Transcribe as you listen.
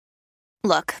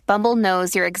Look, Bumble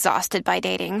knows you're exhausted by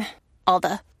dating. All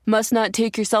the must not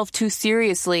take yourself too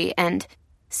seriously and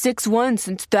 6'1"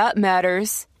 since that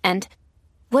matters. And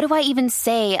what do I even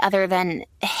say other than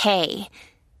hey?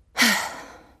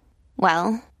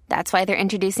 Well, that's why they're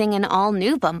introducing an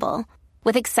all-new Bumble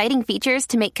with exciting features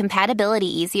to make compatibility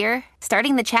easier,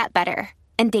 starting the chat better,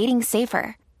 and dating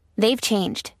safer. They've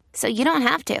changed, so you don't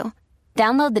have to.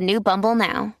 Download the new Bumble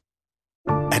now.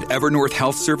 At Evernorth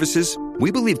Health Services, we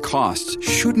believe costs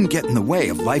shouldn't get in the way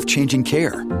of life-changing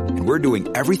care, and we're doing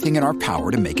everything in our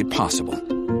power to make it possible.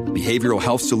 Behavioral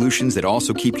health solutions that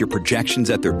also keep your projections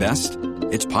at their best?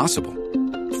 It's possible.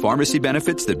 Pharmacy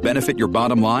benefits that benefit your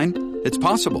bottom line? It's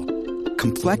possible.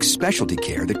 Complex specialty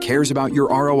care that cares about your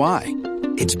ROI?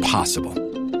 It's possible.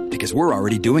 Because we're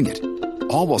already doing it.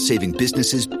 All while saving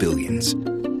businesses billions.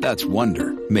 That's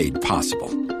Wonder made possible.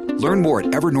 Learn more at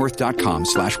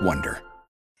evernorth.com/wonder.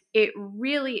 It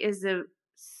really is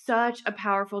such a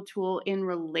powerful tool in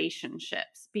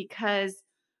relationships because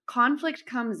conflict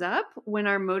comes up when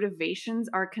our motivations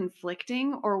are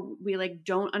conflicting or we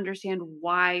don't understand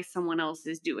why someone else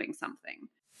is doing something.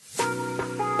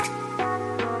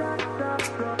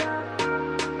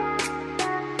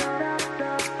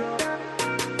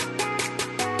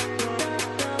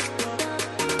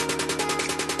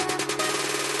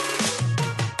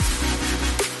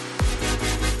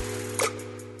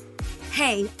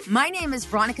 Hey, my name is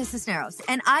Veronica Cisneros,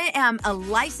 and I am a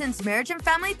licensed marriage and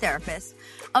family therapist,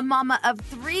 a mama of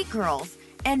 3 girls,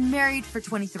 and married for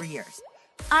 23 years.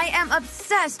 I am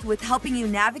obsessed with helping you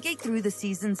navigate through the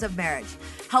seasons of marriage,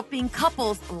 helping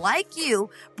couples like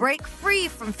you break free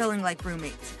from feeling like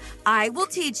roommates. I will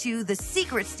teach you the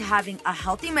secrets to having a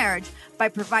healthy marriage by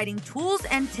providing tools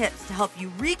and tips to help you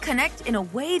reconnect in a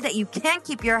way that you can't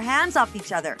keep your hands off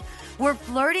each other, where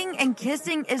flirting and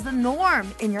kissing is the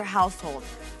norm in your household.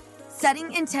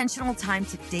 Setting intentional time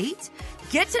to date,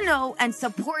 get to know and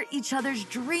support each other's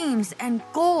dreams and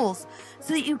goals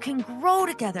so that you can grow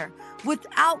together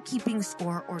without keeping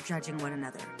score or judging one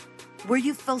another. Where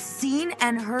you feel seen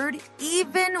and heard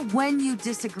even when you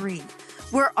disagree.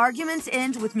 Where arguments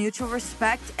end with mutual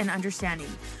respect and understanding.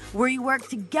 Where you work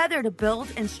together to build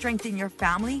and strengthen your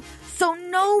family so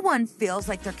no one feels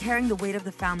like they're carrying the weight of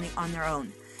the family on their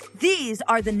own. These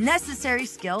are the necessary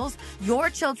skills your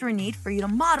children need for you to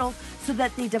model so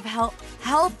that they develop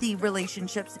healthy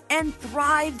relationships and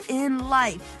thrive in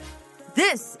life.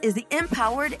 This is the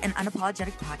Empowered and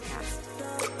Unapologetic Podcast.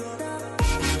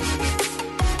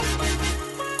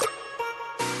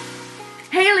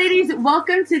 Hey ladies,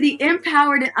 welcome to the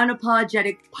Empowered and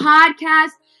Unapologetic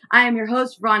Podcast. I am your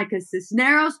host, Veronica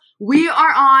Cisneros. We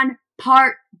are on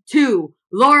part 2.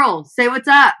 Laurel, say what's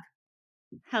up.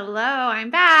 Hello, I'm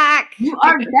back. You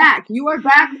are back. You are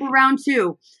back for round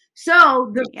 2.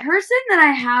 So the person that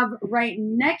I have right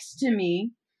next to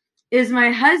me is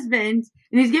my husband,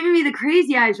 and he's giving me the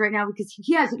crazy eyes right now because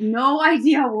he has no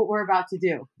idea what we're about to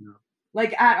do. No.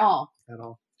 Like at all. At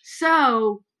all.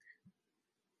 So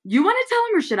you want to tell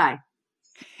him or should I?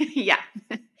 Yeah.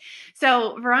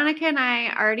 So Veronica and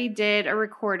I already did a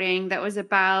recording that was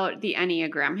about the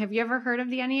Enneagram. Have you ever heard of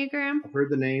the Enneagram? I've heard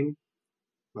the name.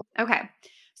 Okay.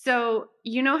 So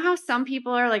you know how some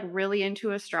people are really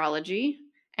into astrology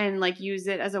and use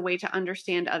it as a way to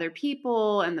understand other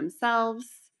people and themselves?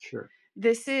 Sure.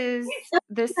 This is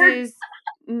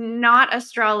not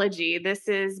astrology. This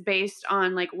is based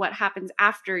on what happens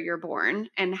after you're born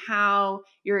and how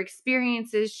your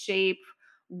experiences shape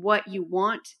what you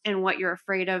want and what you're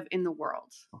afraid of in the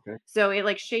world. Okay. So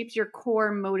it shapes your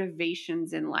core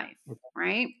motivations in life,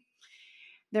 right?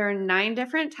 There are 9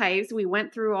 different types. We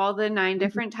went through all the 9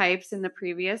 different types in the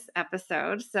previous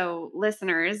episode. So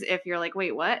listeners, if you're like,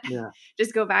 wait, what? Yeah.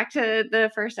 Just go back to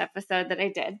the first episode that I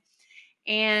did.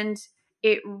 And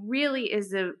it really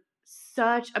is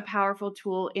such a powerful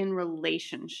tool in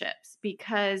relationships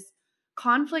because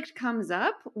conflict comes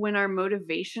up when our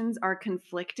motivations are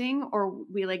conflicting or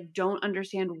we don't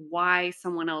understand why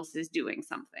someone else is doing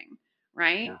something,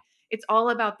 right? Yeah. It's all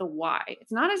about the why.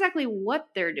 It's not exactly what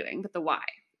they're doing, but the why.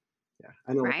 Yeah.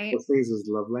 I know right? one of those things is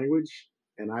love language,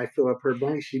 and I fill up her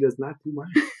blank. She does not do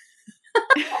mine.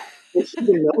 And she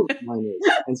didn't know what mine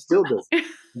is, and still does.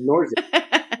 Ignores it.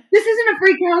 This isn't a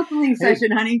free counseling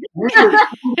session, honey. It's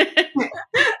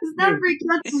not a free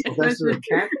counseling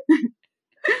session.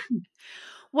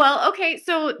 Well, okay,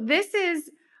 so this is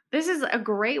a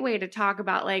great way to talk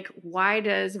about why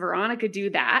does Veronica do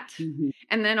that? Mm-hmm.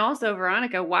 And then also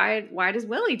Veronica, why does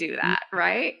Willie do that,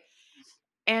 right?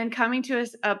 And coming to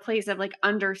a place of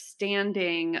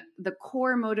understanding the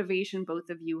core motivation both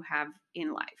of you have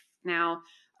in life. Now,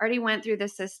 already went through the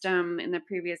system in the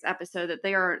previous episode that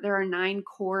there are 9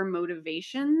 core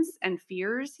motivations and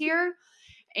fears here.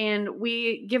 And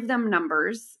we give them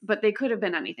numbers, but they could have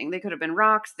been anything. They could have been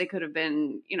rocks. They could have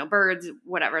been, birds,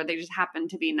 whatever. They just happen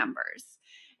to be numbers.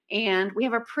 And we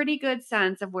have a pretty good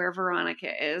sense of where Veronica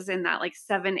is in that like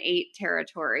 7-8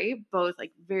 territory, both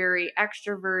like very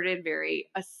extroverted, very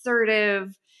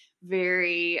assertive,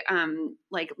 very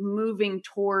like moving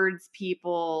towards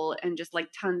people and just like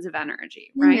tons of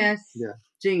energy, right? Yes. Yeah.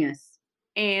 Genius.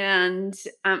 And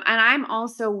I'm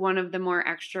also one of the more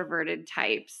extroverted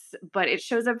types, but it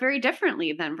shows up very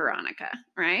differently than Veronica,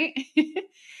 right?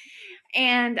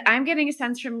 And I'm getting a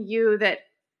sense from you that,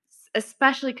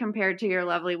 especially compared to your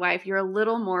lovely wife, you're a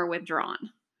little more withdrawn,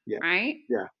 right?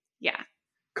 Yeah. Yeah.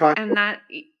 Cautious. And that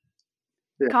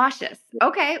cautious.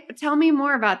 Okay. Tell me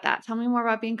more about that. Tell me more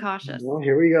about being cautious. Well,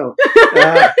 here we go.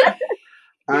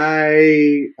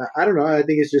 I don't know. I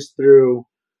think it's just through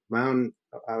my own,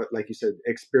 like you said,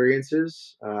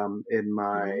 experiences in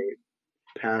my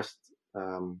past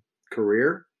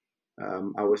career.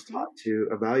 I was taught to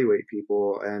evaluate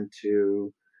people and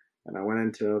I went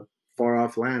into far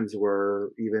off lands where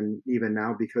even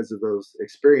now, because of those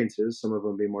experiences, some of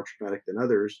them being more traumatic than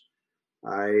others,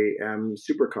 I am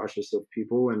super cautious of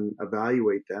people and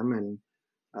evaluate them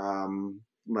and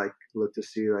like look to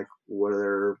see like what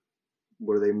are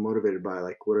they motivated by,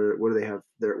 like what do they have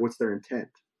what's their intent,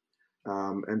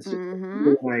 and so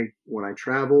when I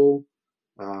travel,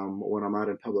 when I'm out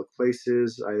in public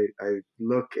places, I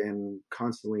look and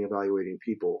constantly evaluating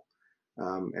people,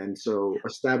 and so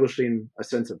establishing a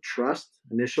sense of trust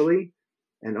initially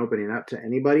and opening up to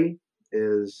anybody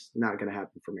is not going to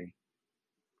happen for me.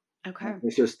 Okay.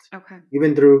 It's just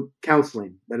even through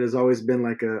counseling, that has always been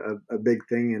like a big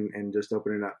thing, and just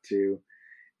opening up to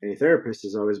any therapist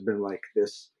has always been like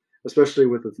this, especially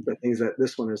with the things that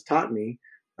this one has taught me.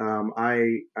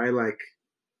 I like,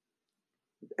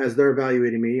 as they're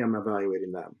evaluating me, I'm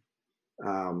evaluating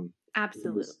them.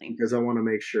 Absolutely. Because I want to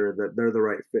make sure that they're the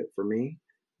right fit for me.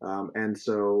 And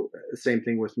so same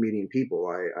thing with meeting people.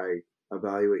 I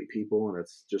evaluate people, and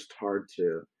it's just hard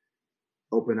to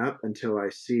open up until I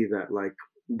see that like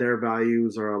their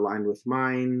values are aligned with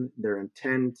mine. Their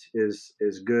intent is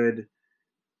good.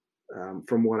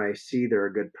 From what I see, they're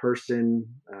a good person.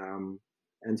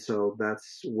 And so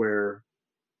that's where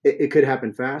it could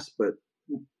happen fast, but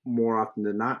more often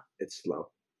than not, it's slow.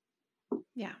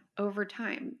 Yeah, over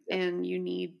time. Yeah. And you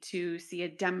need to see a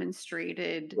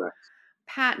demonstrated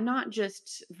not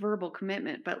just verbal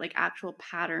commitment, but like actual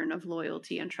pattern of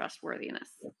loyalty and trustworthiness.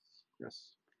 Yes.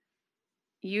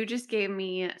 You just gave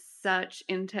me such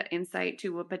insight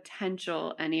to a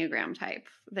potential Enneagram type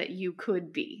that you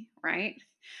could be, right?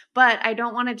 But I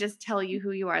don't want to just tell you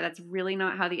who you are. That's really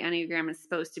not how the Enneagram is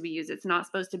supposed to be used. It's not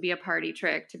supposed to be a party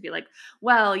trick to be like,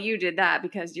 well, you did that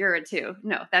because you're a 2.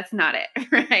 No, that's not it,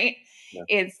 right? Yeah.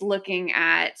 It's looking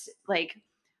at like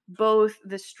both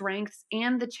the strengths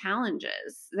and the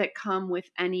challenges that come with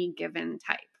any given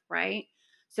type, right?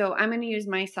 So I'm going to use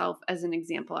myself as an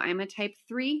example. I'm a type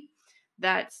 3.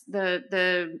 That's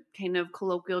the kind of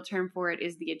colloquial term for it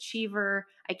is the achiever.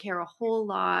 I care a whole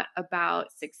lot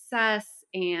about success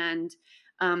and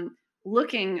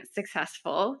looking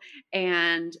successful,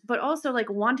 but also like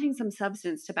wanting some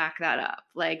substance to back that up.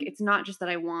 Like it's not just that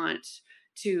I want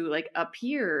to like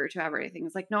appear to have everything.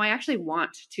 It's like, no, I actually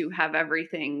want to have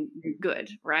everything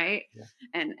good, right?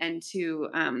 Yeah. And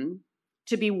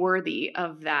to be worthy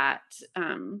of that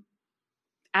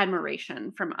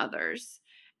admiration from others.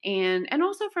 And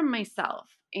also from myself.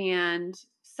 And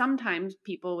sometimes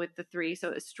people with the 3,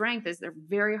 so a strength is they're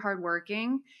very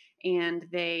hardworking and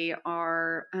they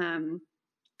are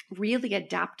really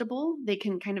adaptable. They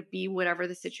can kind of be whatever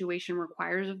the situation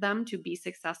requires of them to be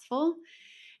successful.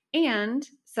 And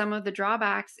some of the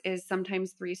drawbacks is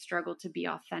sometimes 3 struggle to be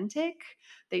authentic.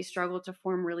 They struggle to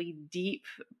form really deep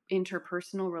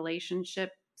interpersonal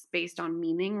relationships based on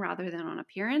meaning rather than on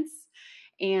appearance.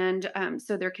 And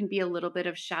so there can be a little bit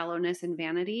of shallowness and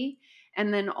vanity,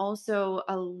 and then also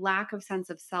a lack of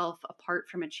sense of self apart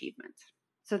from achievement.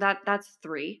 So that's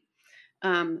 3.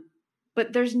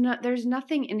 But there's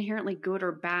nothing inherently good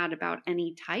or bad about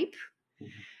any type. Mm-hmm.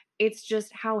 It's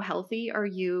just how healthy are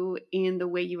you in the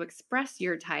way you express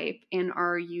your type, and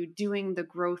are you doing the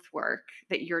growth work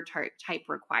that your type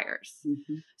requires?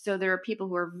 Mm-hmm. So there are people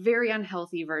who are very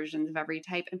unhealthy versions of every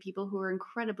type and people who are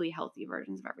incredibly healthy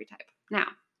versions of every type. Now,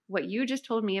 what you just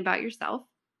told me about yourself,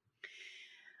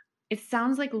 it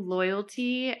sounds like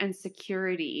loyalty and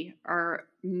security are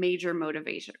major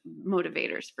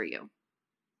motivators for you.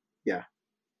 Yeah.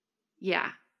 Yeah.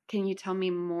 Can you tell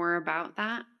me more about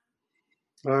that?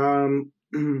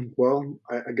 Well,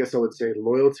 I guess I would say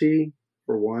loyalty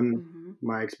for one. Mm-hmm.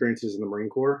 My experiences in the Marine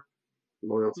Corps,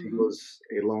 loyalty Mm-hmm. was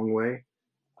a long way.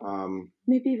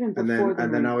 Maybe even before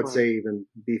And then I would say even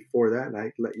before that, and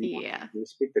I let Yeah. you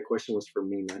speak. The question was for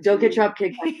me, not don't to get you.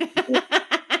 dropkicked.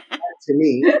 To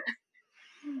me,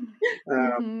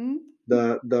 Mm-hmm.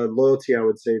 the loyalty, I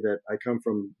would say that I come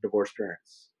from divorced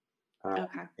parents,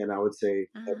 Okay. and I would say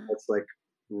that's like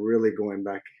really going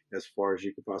back as far as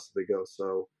you could possibly go.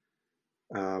 So,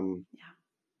 Yeah.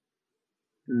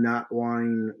 not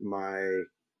wanting my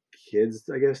kids,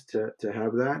 I guess, to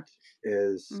have that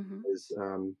is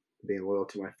Mm-hmm. being loyal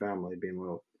to my family, being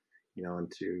loyal,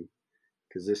 and to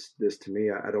because this to me,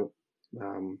 I don't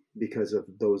because of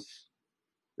those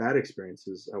bad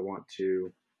experiences, I want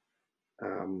to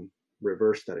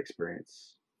reverse that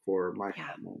experience for my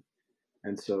Yeah. family.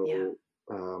 And Yeah. so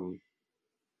um,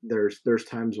 there's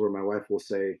times where my wife will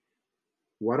say,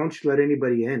 "Why don't you let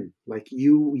anybody in? Like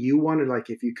you wanted, like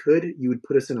if you could, you would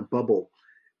put us in a bubble,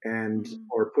 and Mm-hmm.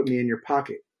 or put me in your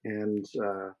pocket, and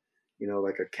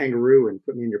like a kangaroo, and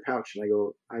put me in your pouch." And I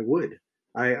go, "I would,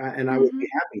 and I would Mm-hmm. be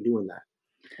happy doing that."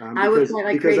 I would fight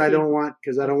like Because crazy. I don't want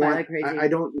like crazy. I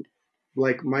don't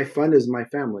like my fun is my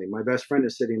family. My best friend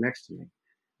is sitting next to me,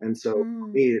 and so for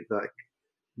me, like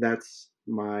that's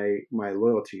my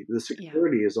loyalty. The Yeah.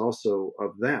 security is also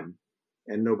of them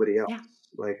and nobody else. Yeah.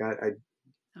 Like I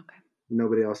Okay.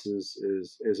 nobody else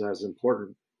is as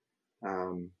important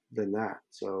than that.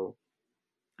 So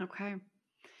Okay.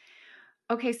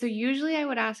 Okay, so usually I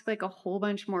would ask like a whole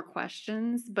bunch more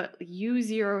questions, but you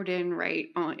zeroed in right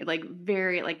on like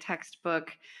very like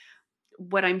textbook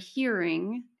what I'm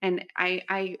hearing, and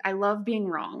I love being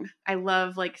wrong. I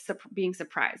love like being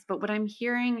surprised, but what I'm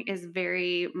hearing is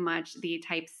very much the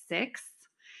type 6.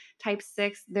 Type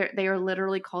 6, they are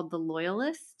literally called the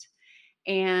loyalist,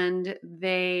 and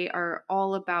they are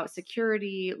all about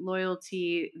security,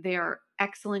 loyalty. They are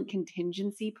excellent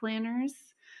contingency planners.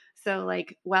 So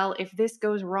like, well, if this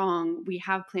goes wrong, we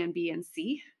have plan B and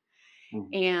C. mhm.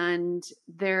 And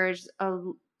there's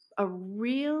a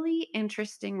really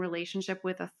interesting relationship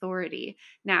with authority.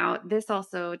 Now, this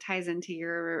also ties into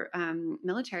your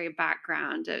military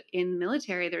background. In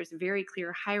military, there's very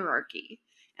clear hierarchy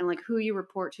and like who you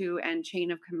report to and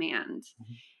chain of command.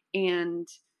 And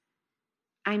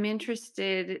I'm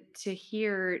interested to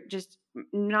hear, just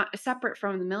not separate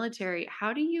from the military,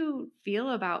 how do you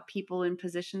feel about people in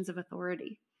positions of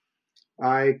authority?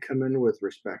 I come in with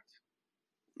respect.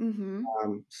 Mm-hmm.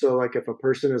 So like if a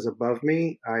person is above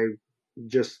me, I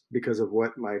just because of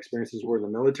what my experiences were in the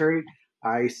military,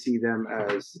 I see them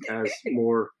as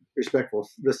more respectful.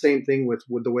 The same thing with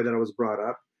the way that I was brought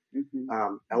up.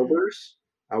 Elders,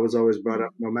 I was always brought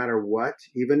up no matter what,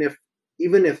 even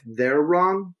if they're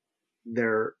wrong,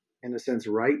 they're in a sense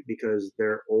right because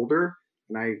they're older.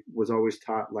 And I was always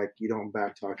taught like you don't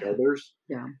backtalk elders.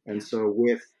 Yeah. And so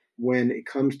when it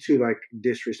comes to like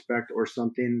disrespect or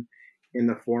something in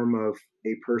the form of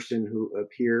a person who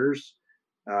appears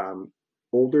um,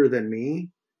 older than me,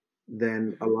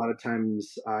 then a lot of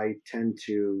times I tend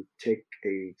to take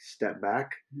a step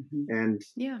back. And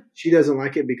Yeah. she doesn't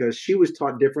like it because she was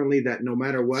taught differently that no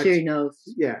matter what, She knows.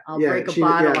 I'll break a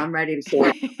bottle. I'm ready to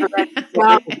so,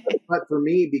 Well, but for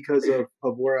me, because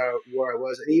of where I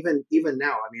was, and even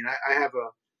now, I mean,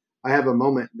 I have a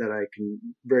moment that I can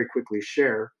very quickly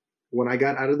share. When I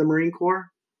got out of the Marine Corps,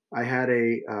 I had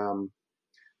a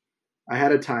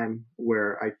time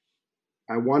where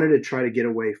I wanted to try to get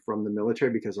away from the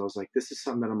military because I was like, this is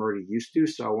something that I'm already used to,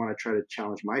 so I want to try to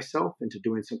challenge myself into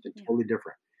doing something totally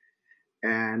different.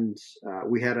 And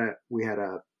we had a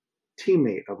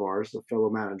teammate of ours, a fellow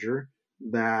manager,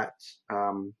 that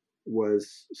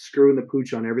was screwing the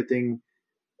pooch on everything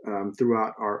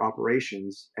throughout our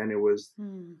operations. And it was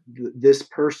this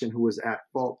person who was at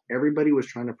fault. Everybody was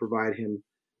trying to provide him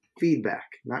feedback,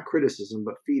 not criticism,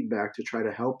 but feedback to try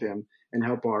to help him and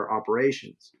help our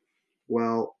operations.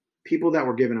 Well, people that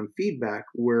were giving him feedback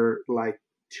were like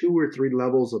 2 or 3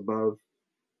 levels above,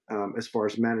 as far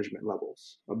as management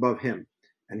levels above him.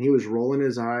 And he was rolling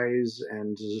his eyes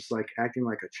and just like acting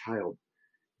like a child.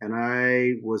 And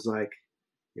I was like,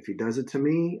 if he does it to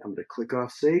me, I'm going to click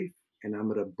off safe and I'm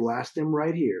going to blast him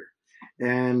right here.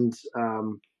 And,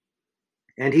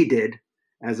 and he did,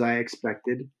 as I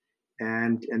expected.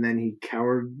 And then he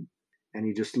cowered and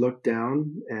he just looked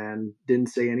down and didn't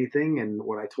say anything. And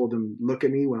when I told him, look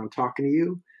at me when I'm talking to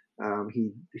you,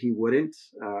 he wouldn't.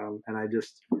 And I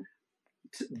just,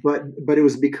 but it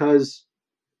was because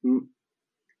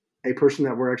a person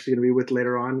that we're actually going to be with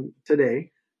later on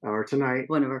today or tonight,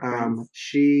 one of our friends,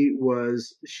 she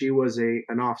was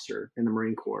an officer in the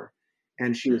Marine Corps,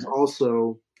 and she was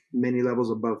also many levels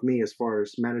above me as far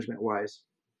as management wise,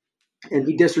 and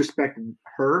he disrespected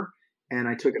her, and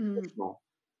I took it personal.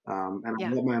 And I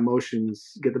let my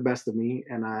emotions get the best of me,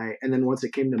 and then once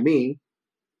it came to me,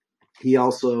 he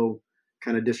also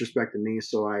kind of disrespected me,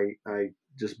 so I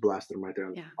just blasted him right there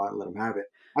on the spot and let him have it.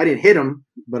 I didn't hit him,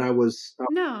 but I was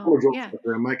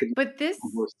But this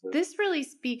really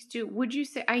speaks to, would you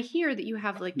say, I hear that you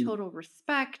have like total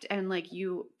respect and like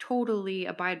you totally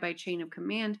abide by chain of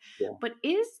command, but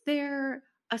is there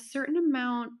a certain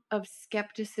amount of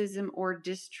skepticism or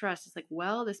distrust? It's like,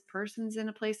 well, this person's in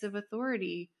a place of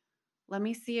authority. Let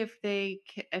me see if they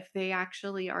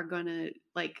actually are going to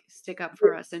like stick up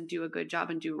for us and do a good job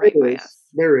and do right by us.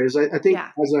 There is. I think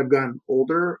as I've gotten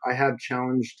older, I have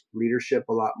challenged leadership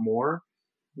a lot more,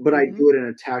 but I do it in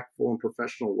a tactful and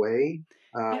professional way,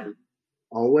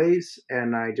 always.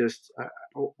 And I just,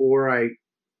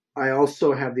 I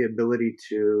also have the ability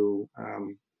to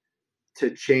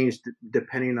change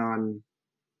depending on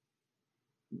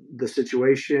the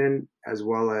situation as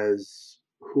well as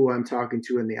who I'm talking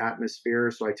to in the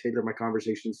atmosphere. So I tailor my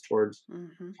conversations towards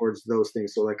those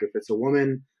things. So like if it's a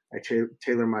woman, I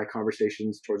tailor my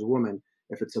conversations towards a woman.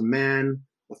 If it's a man,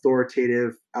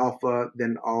 authoritative, alpha,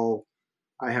 then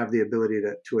I have the ability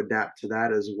to adapt to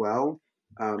that as well.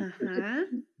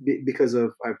 Because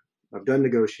I've done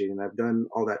negotiating, I've done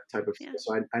all that type of stuff.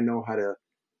 So I know how to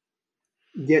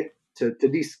get to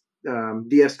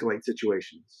de-escalate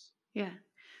situations. Yeah.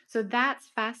 So that's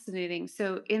fascinating.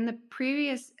 So in the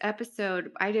previous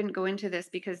episode, I didn't go into this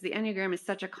because the Enneagram is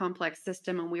such a complex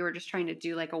system and we were just trying to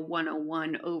do like a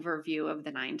 101 overview of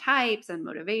the 9 types and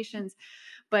motivations.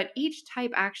 But each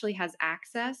type actually has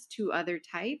access to other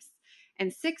types,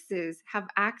 and 6s have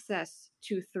access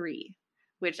to 3,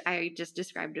 which I just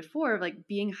described before, like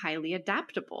being highly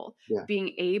adaptable,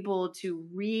 being able to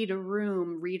read a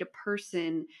room, read a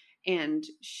person, and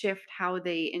shift how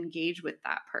they engage with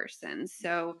that person.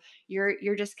 So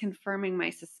you're just confirming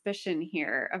my suspicion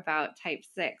here about type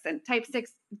 6. And type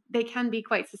 6, they can be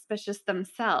quite suspicious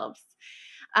themselves.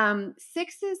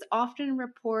 6s often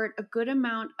report a good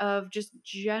amount of just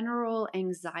general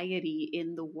anxiety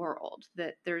in the world,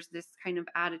 that there's this kind of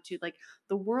attitude like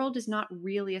the world is not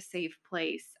really a safe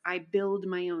place. I build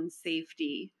my own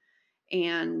safety.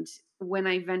 And when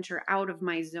I venture out of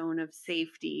my zone of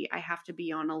safety, I have to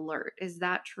be on alert. Is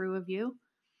that true of you?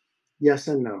 Yes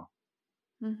and no.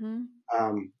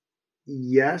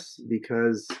 Yes,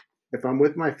 because if I'm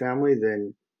with my family,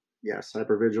 then yes,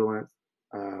 hypervigilant,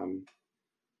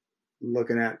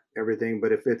 looking at everything.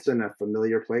 But if it's in a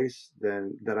familiar place,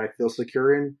 then that I feel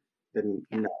secure in, then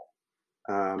no.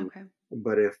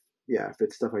 But if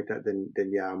it's stuff like that, then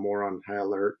I'm more on high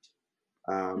alert,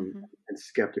 and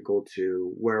skeptical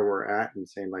to where we're at and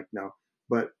saying like no.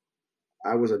 But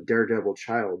I was a daredevil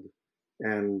child,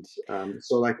 and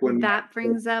so like when that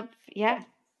brings up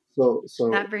So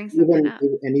that brings something up.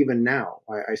 Even now,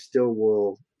 I still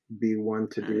will be one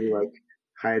to do like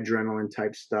high adrenaline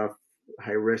type stuff,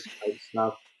 high risk type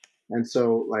stuff. And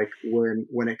so like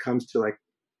when it comes to like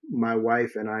my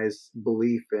wife and I's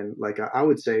belief in like I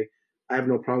would say I have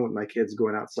no problem with my kids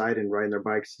going outside and riding their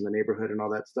bikes in the neighborhood and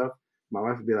all that stuff. My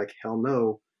wife would be like, hell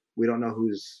no, we don't know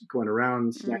who's going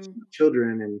around snatching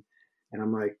children, and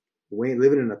I'm like, we ain't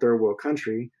living in a third world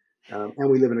country, and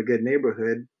we live in a good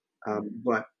neighborhood,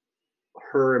 but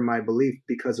her and my belief,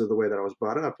 because of the way that I was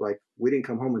brought up, like we didn't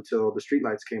come home until the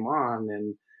streetlights came on,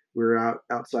 and we were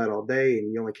outside all day,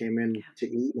 and you only came in to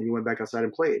eat, and you went back outside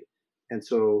and played. And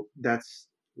so that's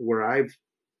where I've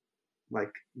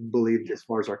like believed as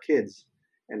far as our kids,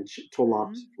 and total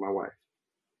opposite for my wife.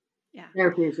 Yeah.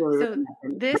 Therapy is really so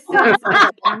this is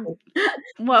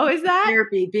what was that?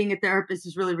 Therapy, being a therapist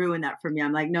has really ruined that for me.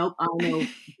 I'm like, nope, I know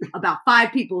about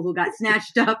 5 people who got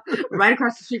snatched up right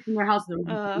across the street from their house and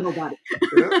nobody.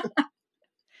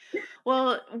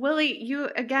 Well, Willie, you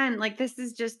again, like this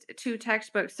is just 2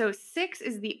 textbooks. So 6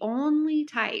 is the only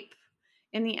type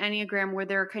in the Enneagram where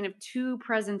there are kind of 2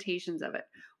 presentations of it.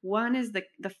 One is the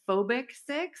phobic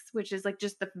 6, which is like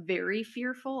just the very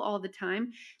fearful all the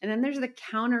time. And then there's the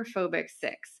counterphobic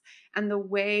 6. And the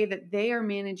way that they are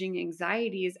managing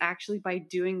anxiety is actually by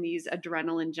doing these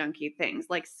adrenaline junkie things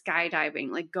like skydiving,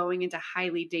 like going into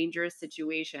highly dangerous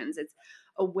situations. It's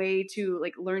a way to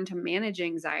like learn to manage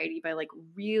anxiety by like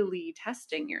really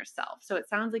testing yourself. So it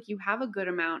sounds like you have a good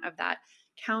amount of that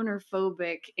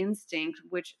counterphobic instinct,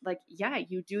 which like,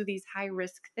 you do these high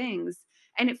risk things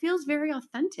and it feels very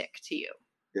authentic to you.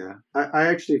 Yeah. I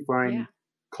actually find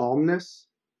calmness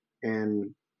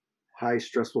in high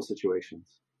stressful situations.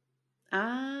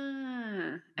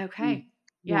 Okay.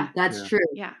 Yeah. That's true.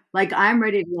 Yeah. Like I'm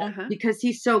ready to because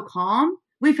he's so calm.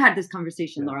 We've had this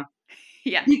conversation, Yeah. Laura.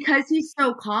 Yeah. Because he's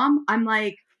so calm, I'm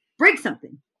like, break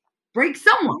something. Break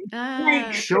someone.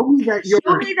 Like, show me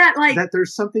that like, that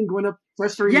there's something going up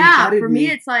frustrating yeah, inside of for me,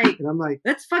 it's like, and I'm like,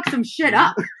 let's fuck some shit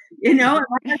up. You know?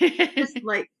 Just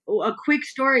like a quick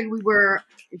story.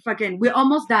 We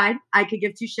almost died. I could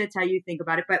give two shits how you think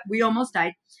about it, but we almost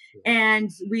died.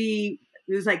 And it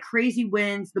was like crazy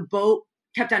winds. The boat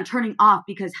kept on turning off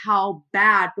because how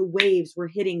bad the waves were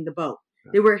hitting the boat.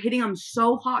 They were hitting them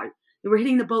so hard. They were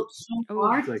hitting the boat so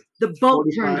hard. like the boat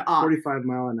turned off.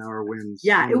 45-mile-an-hour winds.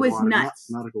 Yeah, it was nuts.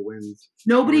 Nautical winds.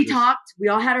 Nobody talked. We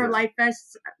all had our life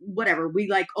vests. Whatever. We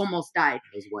like almost died.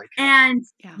 It was white. And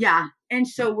and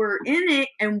so we're in it,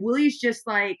 and Willie's just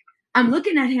like, I'm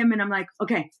looking at him, and I'm like,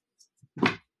 okay.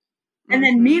 And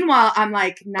then meanwhile, I'm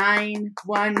like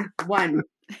 911.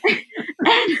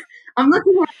 And I'm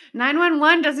looking at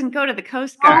 911 doesn't go to the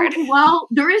Coast Guard. Oh, well,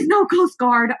 there is no Coast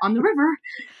Guard on the river.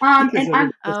 And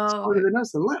I'm harder than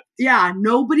us and left. Yeah,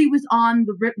 nobody was on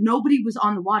the nobody was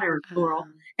on the water, Laurel.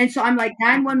 And so I'm like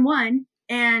 911,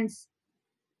 and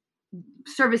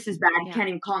service is bad. You can't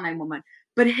even call 911.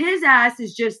 But his ass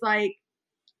is just like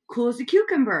cool as a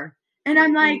cucumber. And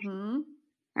I'm like, all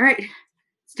right,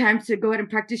 it's time to go ahead and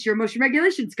practice your emotion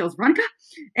regulation skills, Veronica.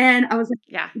 And I was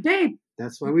like, babe.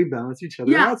 That's why we balance each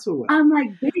other out so well. I'm like,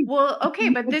 babe. Well, okay,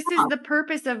 but this is the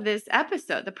purpose of this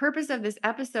episode. The purpose of this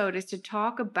episode is to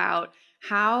talk about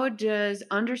how does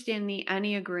understanding the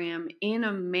Enneagram in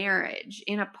a marriage,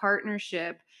 in a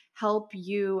partnership, help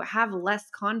you have less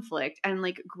conflict and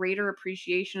like greater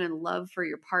appreciation and love for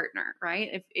your partner,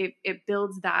 right? If it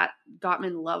builds that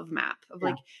Gottman love map of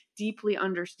like deeply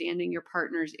understanding your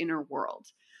partner's inner world.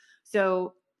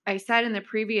 So I said in the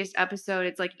previous episode,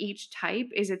 it's like each type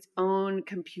is its own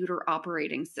computer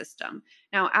operating system.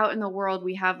 Now out in the world,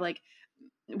 we have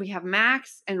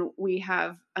Macs and we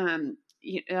have, oh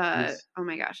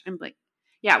my gosh, I'm like,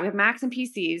 we have Macs and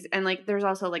PCs, and like, there's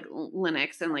also like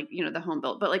Linux and like, the home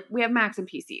built, but like we have Macs and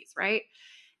PCs, right?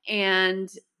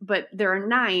 But there are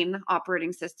 9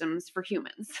 operating systems for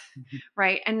humans,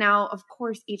 right? And now of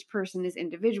course, each person is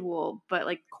individual, but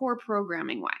like core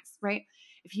programming wise, right?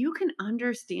 If you can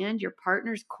understand your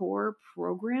partner's core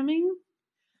programming,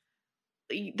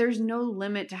 there's no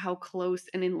limit to how close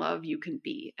and in love you can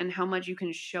be and how much you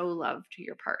can show love to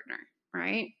your partner,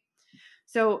 right?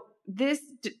 So this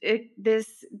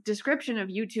description of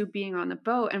you two being on the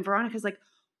boat, and Veronica's like,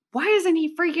 why isn't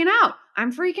he freaking out?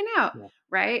 I'm freaking out,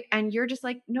 right? And you're just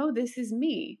like, no, this is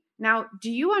me. Now, do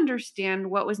you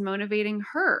understand what was motivating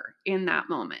her in that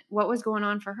moment? What was going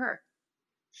on for her?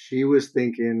 She was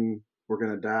thinking, we're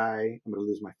going to die. I'm going to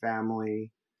lose my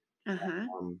family.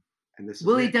 And this is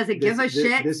Willie doesn't give a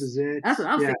shit. This is it. That's what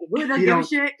I was thinking. Willie doesn't give a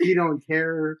shit. He don't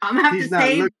care. I'm going to have to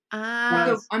save.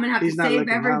 I'm going to have to save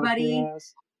everybody.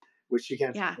 Which she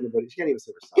can't save anybody. She can't even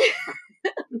save herself.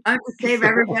 I have to save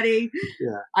everybody.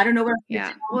 I don't know what I'm going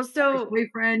to do. Well, so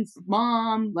boyfriends,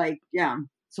 mom,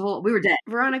 so we were dead.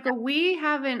 Veronica, we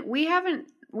haven't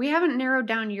narrowed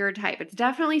down your type. It's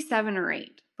definitely 7 or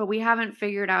 8, but we haven't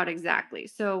figured out exactly.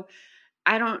 So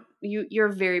you're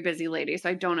a very busy lady, so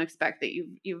I don't expect that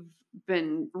you've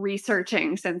been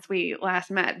researching since we last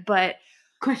met, but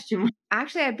question.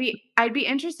 Actually, I'd be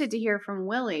interested to hear from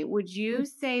Willie. Would you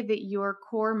say that your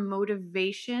core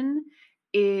motivation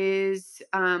is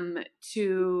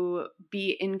to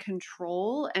be in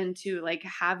control and to like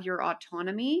have your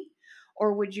autonomy,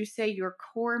 or would you say your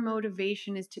core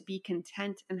motivation is to be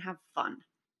content and have fun?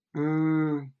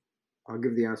 I'll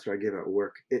give the answer I give at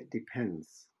work. It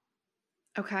depends.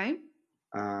 Okay.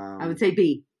 I would say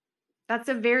B. That's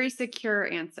a very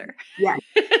secure answer. Yeah.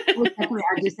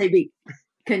 I'd just say B.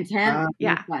 Content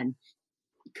and fun.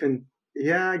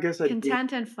 I guess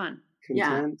content and fun.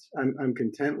 Content. Yeah. I'm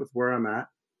content with where I'm at.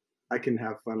 I can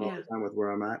have fun all the time with where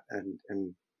I'm at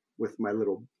and with my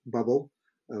little bubble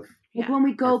of when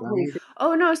we go places.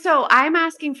 Oh no, so I'm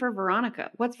asking for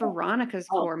Veronica. What's Veronica's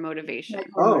core motivation?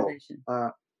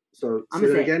 So say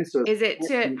that again. So is it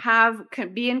to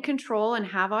be in control and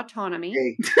have autonomy?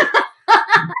 Hey.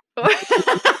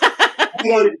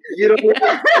 you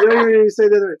don't even say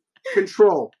that.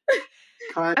 Control.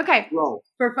 Okay. Control.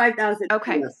 For 5,000.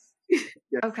 Okay. Yes.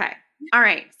 Okay. All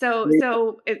right. So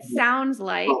it sounds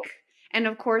like, and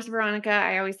of course, Veronica,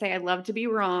 I always say I love to be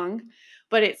wrong,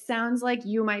 but it sounds like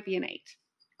you might be an 8,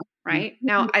 right?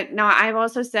 Now I've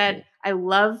also said I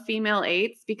love female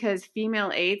 8s because female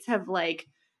 8s have like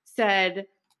said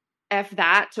F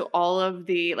that to all of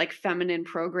the like feminine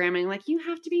programming. Like you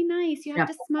have to be nice. You have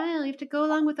to smile. You have to go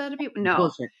along with other people. No,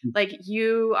 bullshit. Like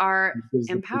you are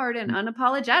empowered and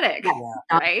unapologetic,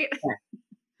 right?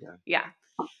 Yeah.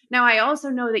 Now, I also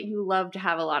know that you love to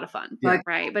have a lot of fun, Yeah.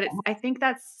 right? But I think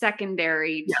that's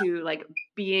secondary to like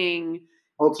being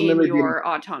Ultimately, in your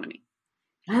autonomy.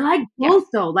 I like both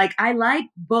though. Like I like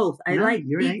both. I No, like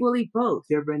you're an 8. equally both.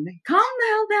 You're Brendan. Calm the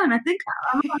hell down. I think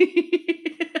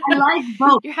I like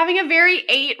both. You're having a very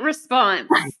 8 response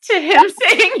to him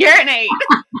saying you're an 8.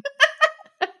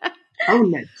 Oh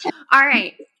no. All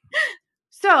right.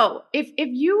 So if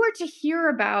you were to hear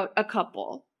about a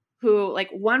couple who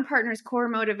like one partner's core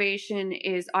motivation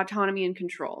is autonomy and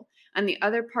control, and the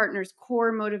other partner's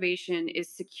core motivation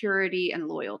is security and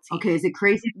loyalty. Okay, is it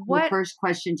crazy? The first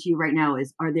question to you right now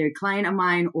is, are they a client of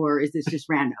mine or is this just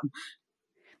random?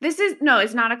 No,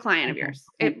 it's not a client of yours.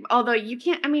 Although you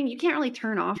can't really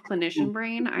turn off clinician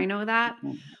brain. I know that.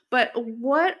 But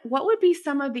what would be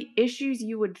some of the issues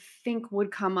you would think would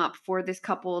come up for this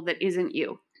couple that isn't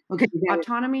you? Okay.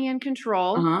 Autonomy and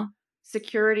control,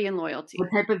 security and loyalty.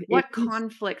 What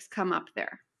conflicts come up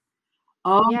there?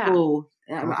 Oh,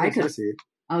 yeah. I see it.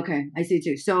 Okay, I see it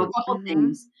too. So a couple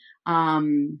things.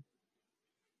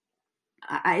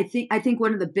 I think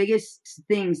one of the biggest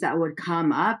things that would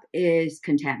come up is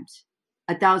contempt.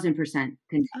 1,000% contempt.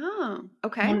 Oh,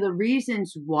 okay. One of the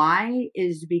reasons why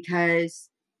is because,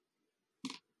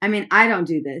 I mean, I don't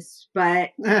do this,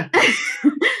 but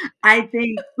I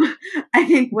think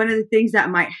one of the things that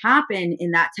might happen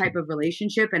in that type of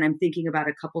relationship, and I'm thinking about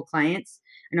a couple clients,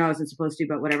 I know I wasn't supposed to,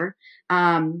 but whatever.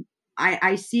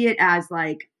 I see it as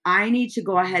like, I need to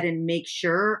go ahead and make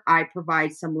sure I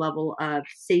provide some level of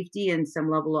safety and some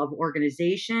level of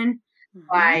organization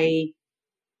by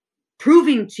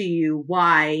proving to you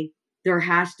why there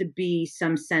has to be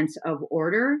some sense of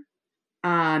order.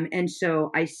 And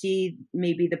so I see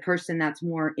maybe the person that's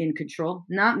more in control,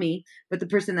 not me, but the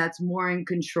person that's more in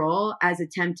control as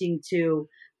attempting to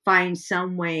find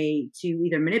some way to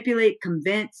either manipulate,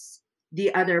 convince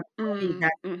the other party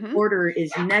that order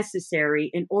is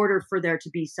necessary in order for there to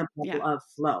be some level of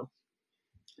flow.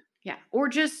 Yeah. Or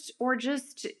just,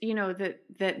 you know,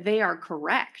 that they are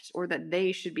correct or that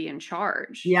they should be in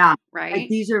charge. Yeah. Right. Like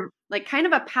these are like kind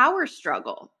of a power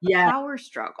struggle. Yeah. A power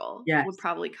struggle would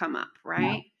probably come up.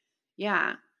 Right.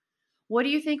 Yeah. What do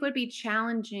you think would be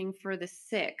challenging for the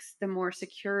 6, the more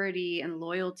security and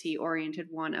loyalty oriented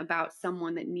one, about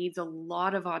someone that needs a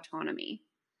lot of autonomy?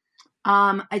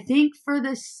 I think for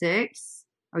the 6,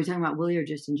 are we talking about Willie or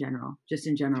just in general? Just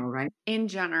in general, right? In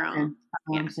general.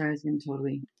 Okay. I'm sorry, I was going to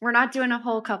totally. We're not doing a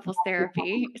whole couples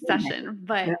therapy session,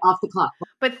 but off the clock.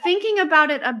 But thinking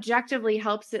about it objectively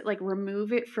helps it like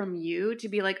remove it from you to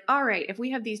be like, all right, if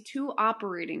we have these 2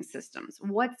 operating systems,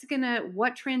 what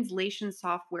translation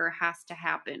software has to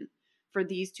happen for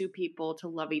these 2 people to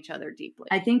love each other deeply?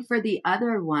 I think for the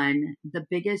other one, the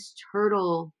biggest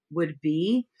hurdle would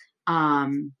be,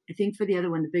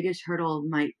 the biggest hurdle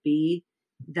might be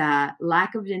that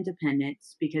lack of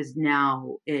independence, because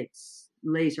now it's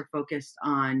laser focused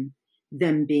on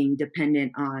them being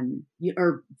dependent on,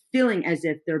 or feeling as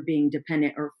if they're being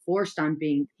dependent or forced on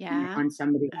being dependent on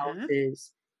somebody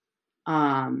else's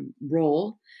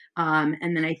role.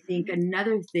 And then I think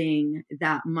another thing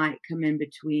that might come in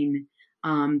between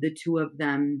the 2 of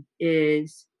them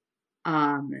is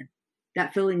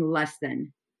that feeling less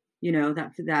than,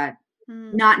 that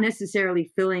not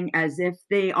necessarily feeling as if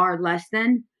they are less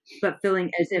than, but feeling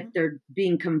as if they're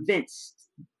being convinced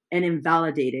and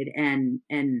invalidated and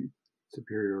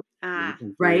superior,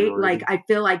 right? Like I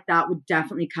feel like that would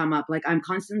definitely come up. Like I'm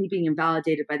constantly being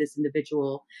invalidated by this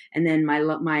individual, and then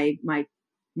my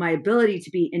ability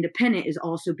to be independent is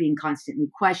also being constantly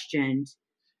questioned.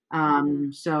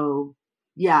 So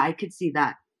yeah, I could see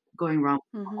that going wrong.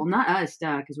 Well, not us,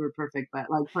 because we're perfect, but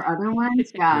like for other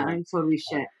ones, I'm totally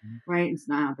shit. Right? It's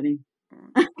not happening.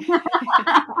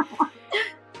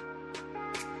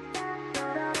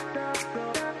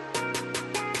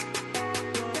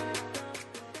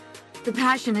 The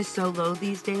passion is so low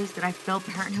these days that I feel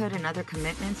parenthood and other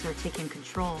commitments are taking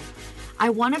control. I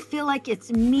want to feel like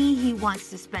it's me he wants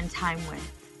to spend time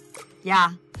with.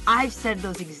 Yeah, I've said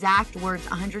those exact words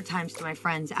 100 times to my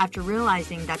friends after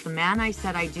realizing that the man I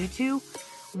said I do to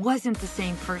wasn't the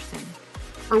same person.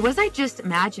 Or was I just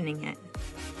imagining it?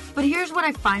 But here's what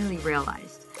I finally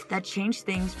realized that changed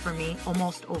things for me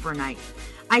almost overnight.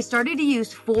 I started to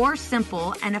use 4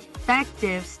 simple and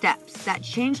effective steps that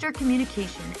changed our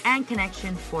communication and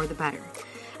connection for the better.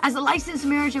 As a licensed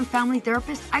marriage and family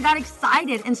therapist, I got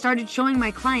excited and started showing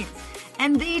my clients,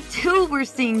 and they too were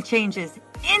seeing changes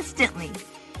instantly.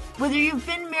 Whether you've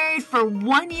been married for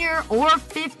 1 year or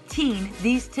 15,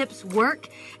 these tips work,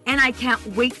 and I can't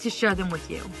wait to share them with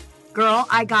you. Girl,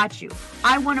 I got you.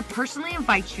 I want to personally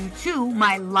invite you to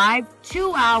my live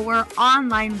 2-hour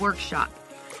online workshop.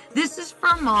 This is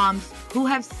for moms who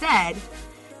have said,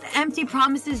 the empty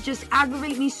promises just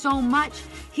aggravate me so much.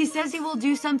 He says he will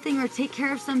do something or take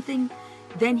care of something,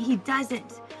 then he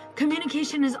doesn't.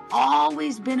 Communication has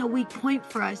always been a weak point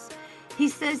for us. He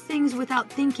says things without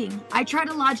thinking. I try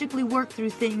to logically work through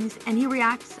things, and he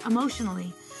reacts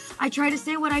emotionally. I try to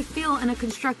say what I feel in a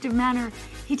constructive manner.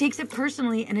 He takes it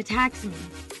personally and attacks me.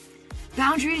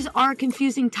 Boundaries are a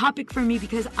confusing topic for me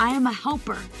because I am a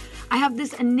helper. I have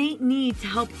this innate need to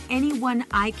help anyone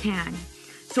I can.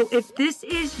 So if this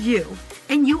is you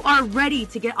and you are ready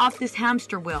to get off this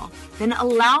hamster wheel, then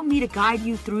allow me to guide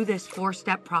you through this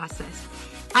 4-step process.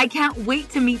 I can't wait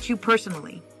to meet you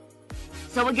personally.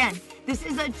 So again, this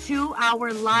is a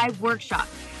 2-hour live workshop.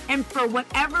 And for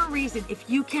whatever reason, if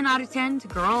you cannot attend,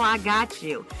 girl, I got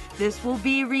you. This will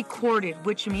be recorded,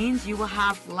 which means you will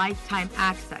have lifetime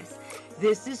access.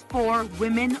 This is for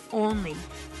women only.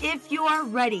 If you are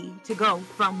ready to go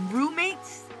from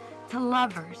roommates to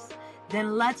lovers,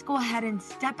 then let's go ahead and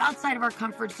step outside of our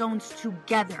comfort zones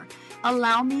together.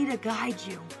 Allow me to guide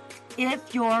you.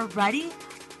 If you're ready,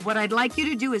 what I'd like you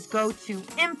to do is go to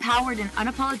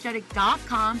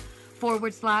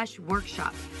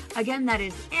empoweredandunapologetic.com/workshop. Again, that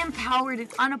is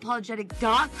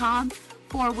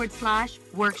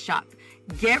empoweredandunapologetic.com/workshop.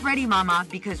 Get ready, mama,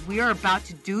 because we are about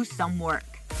to do some work.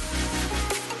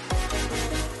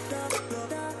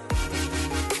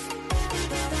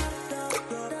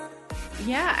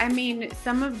 Yeah, I mean,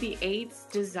 some of the 8's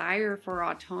desire for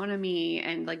autonomy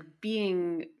and like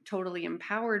being totally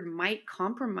empowered might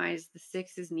compromise the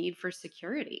 6's need for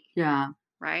security. Yeah.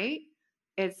 Right?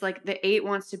 It's like the 8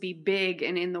 wants to be big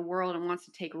and in the world and wants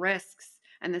to take risks.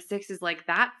 And the 6 is like,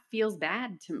 that feels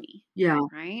bad to me. Yeah.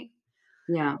 Right?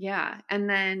 Yeah. Yeah. And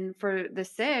then for the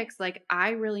 6, like, I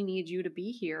really need you to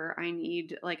be here. I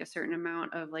need like a certain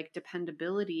amount of like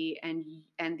dependability, and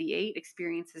the 8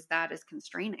 experiences that as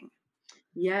constraining.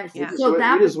 Yes. Yeah. So we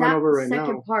that just was went that over right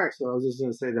second now. part. So I was just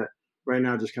going to say that right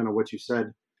now, just kind of what you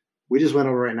said. We just went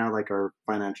over right now, like our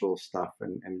financial stuff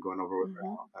and going over with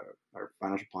our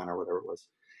financial plan or whatever it was.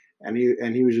 And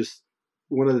he was just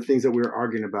one of the things that we were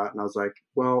arguing about. And I was like,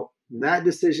 well, that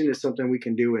decision is something we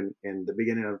can do in the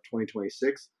beginning of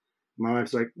 2026. My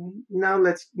wife's like, no,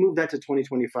 let's move that to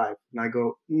 2025. And I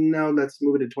go, no, let's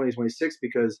move it to 2026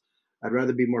 because I'd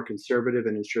rather be more conservative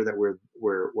and ensure that we're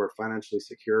financially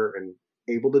secure and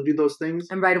able to do those things.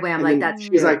 And right away, I'm And like, then that's she's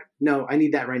true. like, no, I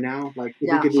need that right now. Like, if we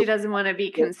Yeah. could do She doesn't want to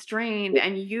be constrained,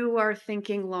 and you are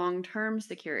thinking long-term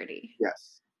security.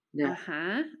 yes. Yeah.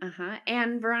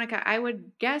 And Veronica, I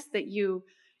would guess that you,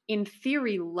 in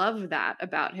theory, love that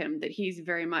about him, that he's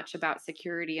very much about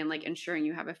security and like ensuring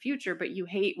you have a future, but you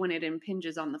hate when it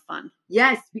impinges on the fun.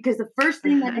 Yes, because the first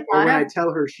thing that I Or thought when I of,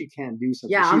 tell her she can't do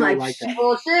something, yeah, she I'm don't like, that.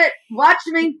 bullshit. Watch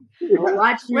me.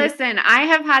 Watch me. Listen, I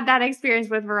have had that experience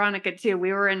with Veronica too.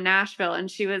 We were in Nashville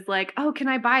and she was like, oh, can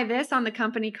I buy this on the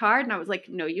company card? And I was like,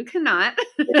 no, you cannot.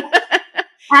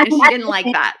 And she didn't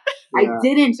like that. I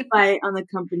didn't buy it on the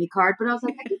company card, but I was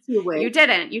like, I can see a way. You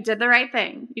didn't. You did the right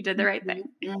thing. You did the right thing.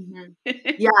 Mm-hmm.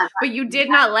 Yeah. But you did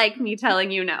not like me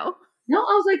telling you no. No,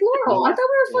 I was like, Laurel, I thought we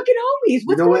were fucking homies.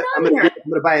 What's going on here? I'm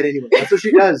gonna buy it anyway. That's what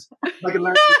she does. I can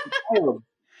learn from child.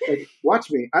 Like,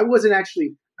 watch me. I wasn't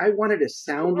actually. I wanted to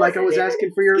sound like I was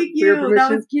asking for your permission.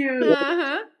 That was cute.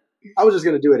 I was just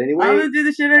gonna do it anyway. I was gonna do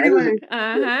the shit anyway.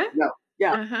 No.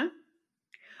 Yeah.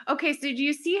 Okay, so do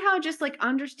you see how just like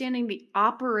understanding the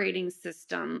operating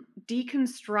system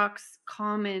deconstructs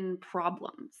common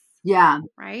problems? Yeah.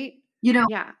 Right? You know,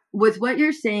 yeah. With what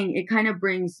you're saying, it kind of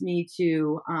brings me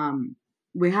to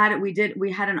we had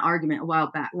an argument a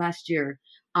while back last year.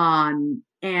 And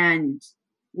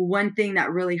one thing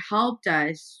that really helped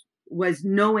us was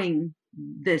knowing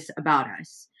this about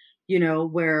us, you know,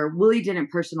 where Willie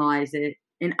didn't personalize it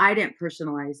and I didn't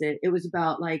personalize it. It was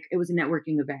about like, it was a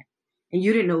networking event. And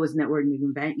you didn't know it was a networking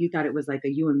event. You thought it was like a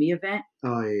you and me event.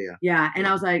 Oh, yeah. Yeah. And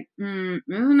I was like, it was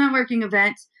a networking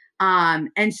event.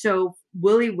 And so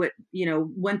Willie would, you know,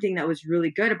 one thing that was really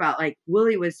good about like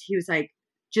Willie was, he was like,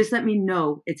 just let me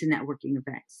know it's a networking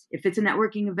event. If it's a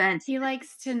networking event. He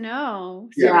likes to know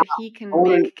so that he can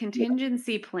make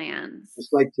contingency plans.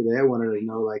 Just like today, I wanted to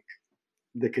know like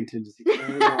the contingency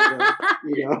plan,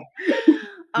 you know.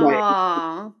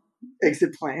 Oh.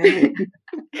 Exit plan.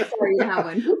 Sorry, you have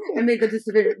one. I made the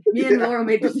decision. Me and Laurel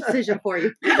made the decision for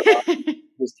you.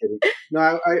 Just kidding.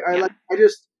 No, I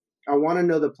want to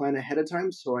know the plan ahead of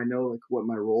time so I know like what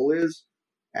my role is,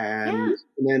 and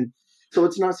then so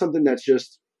it's not something that's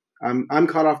just I'm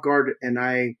caught off guard and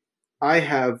I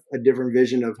have a different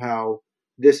vision of how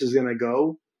this is gonna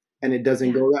go, and it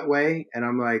doesn't go that way, and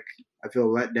I'm like I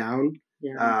feel let down,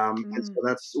 and so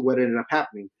that's what ended up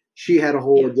happening. she had a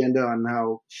whole agenda on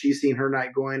how she's seen her night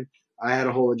going. I had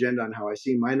a whole agenda on how I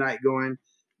see my night going.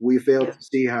 We failed to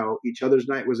see how each other's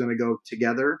night was going to go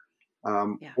together,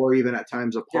 or even at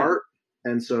times apart.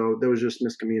 And so there was just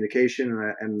miscommunication.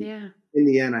 And in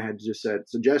the end, I had just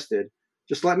suggested,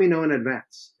 just let me know in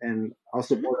advance, and I'll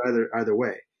support either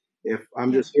way. If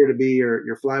I'm just here to be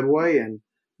your flyboy, and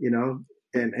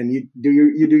and you do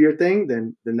your thing,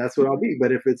 then that's what I'll be.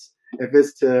 But if it's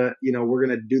to, we're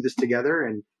gonna do this together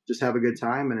and just have a good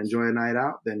time and enjoy a night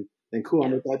out, then cool,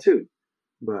 I'm with that too.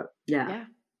 But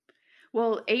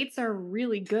well, 8s are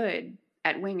really good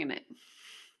at winging it.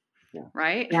 Yeah.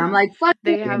 Right? Yeah, I'm like, fuck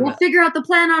it. We'll figure out the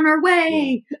plan on our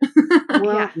way.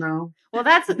 Well, no. Well,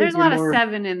 there's a lot of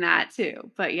 7 in that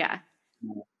too, but yeah.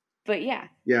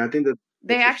 Yeah, I think that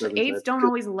they actually 8s don't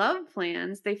always love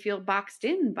plans. They feel boxed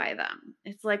in by them.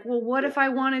 It's like, well, what if I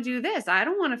want to do this? I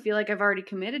don't want to feel like I've already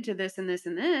committed to this and this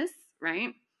and this,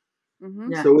 right?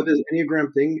 Mm-hmm. So with this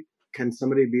Enneagram thing, can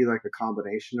somebody be like a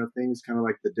combination of things, kind of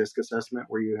like the DISC assessment,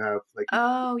 where you have like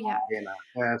and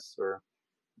a S or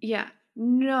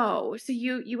No. So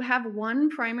you have one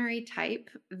primary type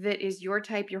that is your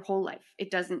type your whole life.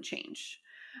 It doesn't change.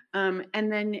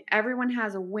 And then everyone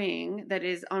has a wing that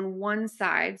is on one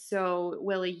side. So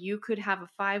Willie, you could have a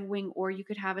 5 wing or you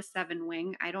could have a 7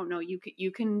 wing. I don't know. You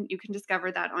can discover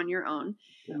that on your own.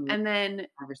 Yeah. And then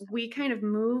we kind of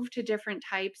move to different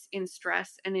types in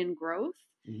stress and in growth.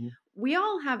 Mm-hmm. We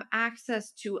all have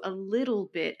access to a little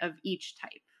bit of each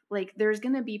type. Like there's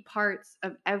going to be parts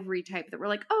of every type that we're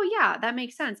like, oh yeah, that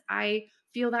makes sense. I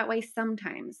feel that way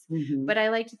sometimes. Mm-hmm. But I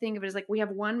like to think of it as like we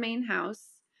have one main house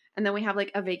and then we have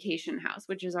like a vacation house,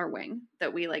 which is our wing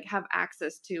that we like have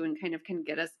access to and kind of can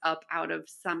get us up out of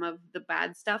some of the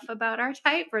bad stuff about our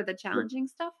type or the challenging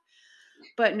stuff.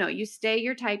 But no, you stay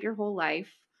your type your whole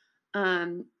life.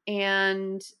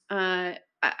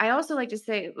 I also like to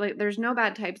say, like, there's no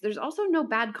bad types. There's also no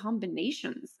bad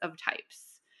combinations of types.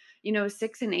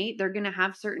 6 and 8, they're going to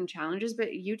have certain challenges,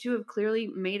 but you two have clearly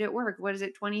made it work. What is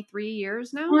it, 23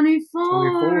 years now?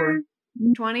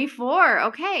 24.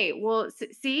 Okay. Well,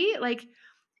 see, like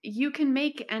you can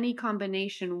make any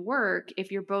combination work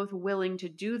if you're both willing to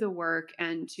do the work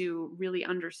and to really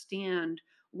understand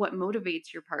what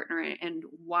motivates your partner and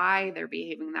why they're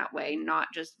behaving that way, not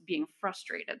just being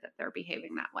frustrated that they're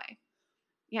behaving that way.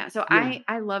 Yeah. So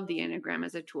I love the Enneagram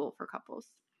as a tool for couples.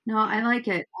 No, I like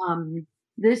it.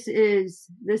 This is,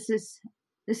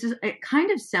 it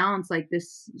kind of sounds like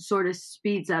this sort of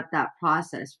speeds up that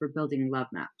process for building love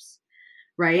maps,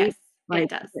 right? Yes, like, it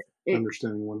does.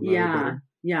 Understanding one another.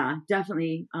 Yeah,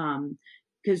 definitely.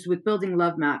 Because with building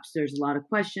love maps, there's a lot of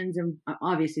questions, and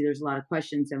obviously there's a lot of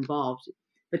questions involved,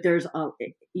 but there's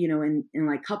in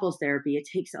like couples therapy, it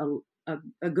takes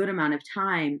a good amount of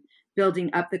time building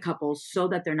up the couples so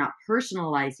that they're not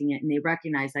personalizing it and they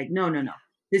recognize like, no,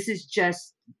 this is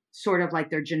just sort of like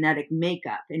their genetic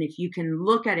makeup. And if you can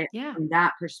look at it from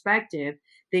that perspective,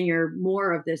 then you're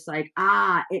more of this like,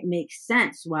 it makes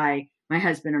sense why my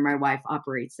husband or my wife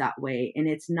operates that way. And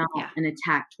it's not an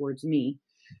attack towards me,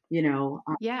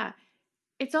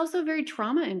 It's also very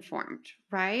trauma informed,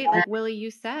 right? Like Willie, you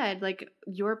said, like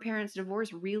your parents'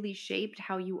 divorce really shaped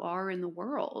how you are in the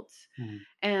world. Mm-hmm.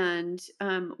 And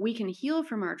we can heal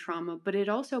from our trauma, but it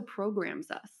also programs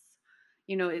us.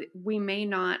 We may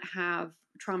not have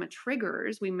trauma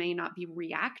triggers. We may not be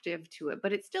reactive to it,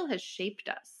 but it still has shaped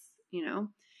us,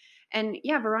 And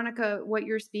Veronica, what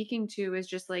you're speaking to is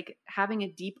just like having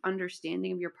a deep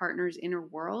understanding of your partner's inner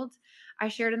world. I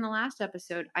shared in the last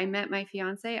episode, I met my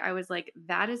fiance. I was like,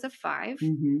 that is a 5.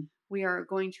 Mm-hmm. We are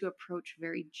going to approach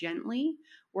very gently.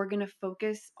 We're going to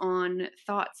focus on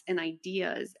thoughts and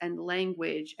ideas and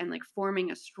language and like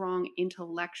forming a strong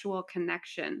intellectual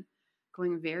connection,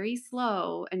 going very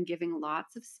slow and giving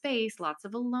lots of space, lots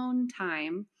of alone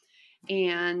time.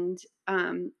 And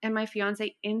my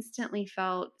fiance instantly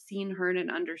felt seen, heard,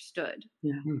 and understood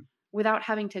without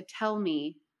having to tell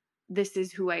me this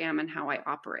is who I am and how I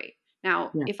operate.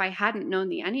 Now, if I hadn't known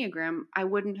the Enneagram, I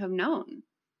wouldn't have known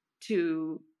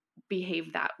to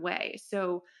behave that way.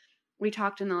 So we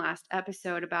talked in the last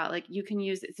episode about like you can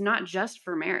use, it's not just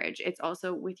for marriage. It's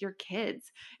also with your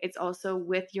kids. It's also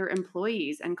with your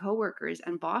employees and coworkers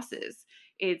and bosses.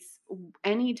 It's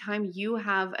anytime you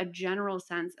have a general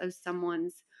sense of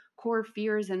someone's core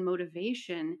fears and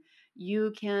motivation,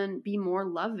 you can be more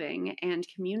loving and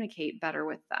communicate better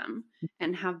with them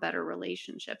and have better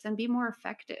relationships and be more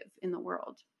effective in the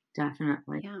world.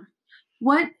 Definitely. Yeah.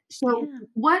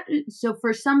 So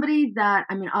for somebody that,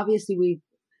 I mean, obviously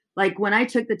like when I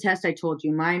took the test, I told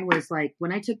you mine was like,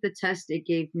 when I took the test, it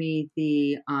gave me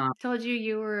the, told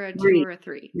you were a 2 or a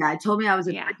 3. Yeah. It told me I was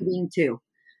a 3 being 2.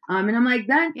 And I'm like,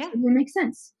 that Yeah. totally makes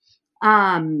sense.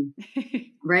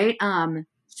 Right.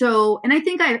 So, and I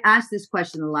think I asked this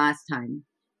question the last time.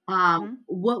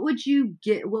 What would you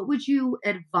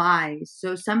advise?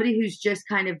 So somebody who's just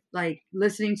kind of like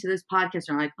listening to this podcast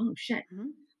and like, oh shit,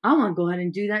 I want to go ahead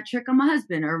and do that trick on my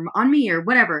husband or on me or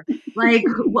whatever. Like,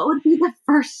 what would be the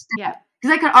first step? Yeah.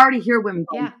 Because I could already hear women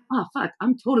going, Yeah. oh, fuck,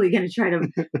 I'm totally going to try to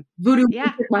voodoo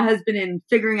Yeah. my husband and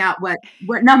figuring out what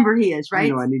number he is, right? I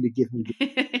know I need to give him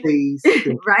space,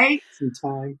 right? some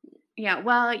time. Yeah.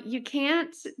 Well, you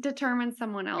can't determine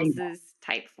someone else's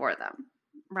type for them,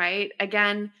 right?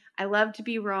 Again, I love to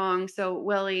be wrong. So,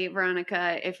 Willie,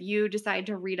 Veronica, if you decide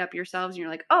to read up yourselves and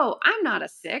you're like, oh, I'm not a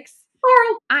 6,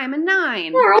 Laurel, I'm a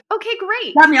 9. Laurel. Okay,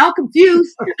 great. Got me all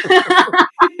confused.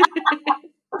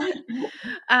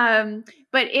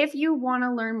 But if you want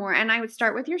to learn more, and I would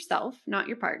start with yourself, not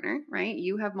your partner, right?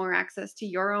 You have more access to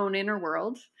your own inner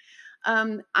world. So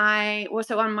on my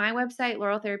website,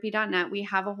 laureltherapy.net, we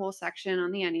have a whole section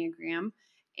on the Enneagram.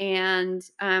 And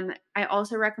I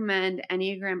also recommend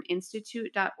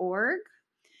enneagraminstitute.org.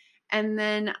 And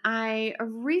then I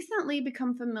recently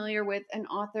become familiar with an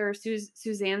author,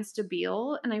 Suzanne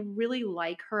Stabile, and I really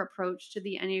like her approach to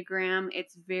the Enneagram.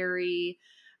 It's very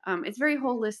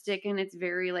holistic and it's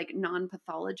very like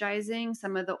non-pathologizing.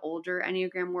 Some of the older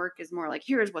Enneagram work is more like,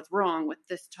 here's what's wrong with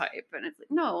this type, and it's like,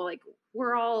 no, like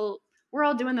we're all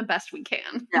doing the best we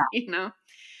can, you know.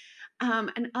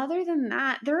 And other than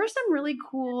that, there are some really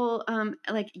cool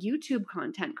like YouTube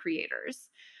content creators.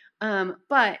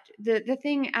 But the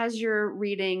thing as you're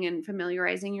reading and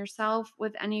familiarizing yourself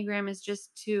with Enneagram is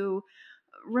just to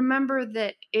remember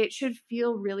that it should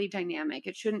feel really dynamic.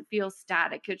 It shouldn't feel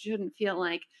static. It shouldn't feel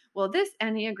like, well, this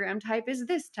Enneagram type is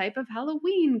this type of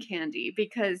Halloween candy,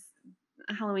 because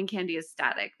Halloween candy is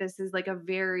static. This is like a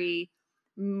very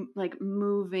like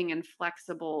moving and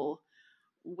flexible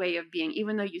way of being.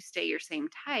 Even though you stay your same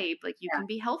type, like you can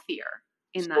be healthier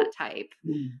in that type.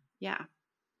 Yeah.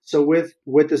 So with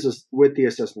the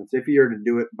assessments, if you were to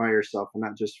do it by yourself, and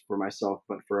not just for myself,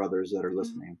 but for others that are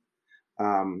listening,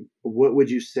 what would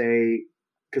you say?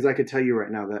 Because I could tell you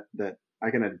right now that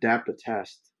I can adapt a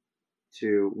test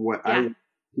to what I want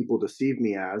people to see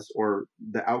me as, or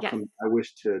the outcome I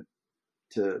wish to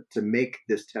make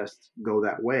this test go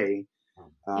that way.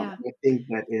 I think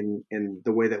that in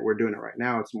the way that we're doing it right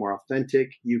now, it's more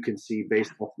authentic. You can see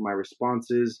based off my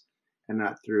responses, and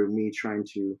not through me trying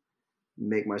to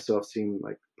make myself seem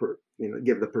like,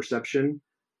 give the perception.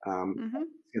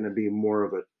 It's going to be more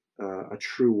of a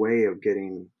true way of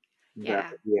getting that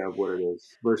idea of what it is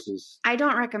versus. I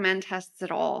don't recommend tests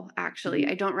at all, actually.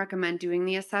 I don't recommend doing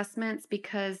the assessments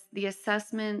because the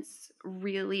assessments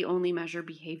really only measure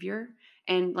behavior.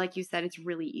 And like you said, it's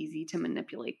really easy to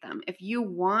manipulate them. If you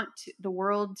want the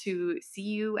world to see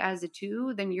you as a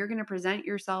 2, then you're going to present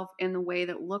yourself in the way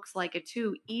that looks like a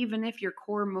 2, even if your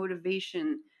core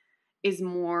motivation is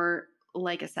more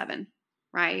like a 7,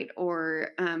 right?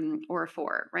 Or a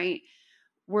 4, right?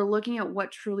 We're looking at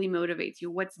what truly motivates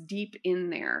you, what's deep in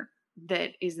there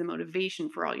that is the motivation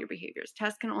for all your behaviors.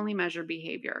 Tests can only measure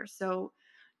behavior. So,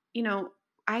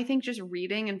 I think just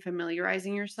reading and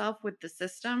familiarizing yourself with the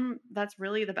system, that's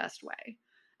really the best way.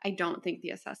 I don't think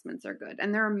the assessments are good.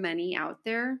 And there are many out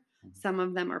there. Some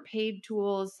of them are paid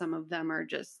tools. Some of them are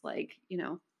just like,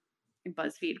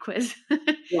 BuzzFeed quiz.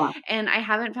 And I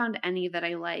haven't found any that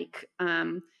I like.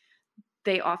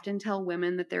 They often tell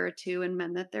women that they're a 2 and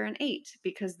men that they're an 8,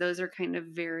 because those are kind of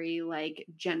very like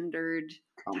gendered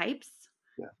types.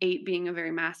 8 being a very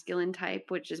masculine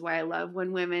type, which is why I love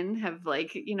when women have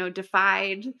like,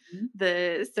 defied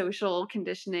the social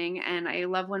conditioning. And I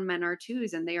love when men are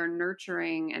 2s and they are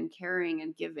nurturing and caring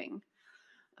and giving.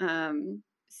 But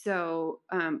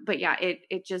yeah,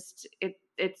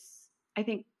 it's, I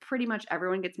think pretty much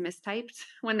everyone gets mistyped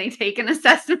when they take an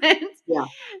assessment.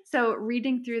 So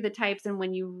reading through the types, and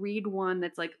when you read one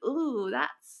that's like, ooh,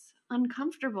 that's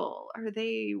uncomfortable. Are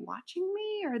they watching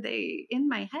me? Are they in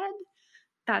my head?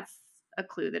 That's a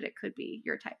clue that it could be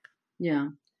your type. Yeah.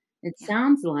 It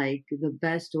sounds like the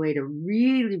best way to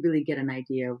really, really get an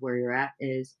idea of where you're at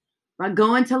is by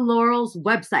going to Laurel's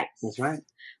website. That's right.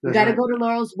 We got to go to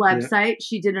Laurel's website. Yeah.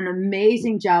 She did an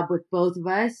amazing job with both of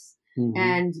us. Mm-hmm.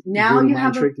 And now you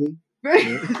have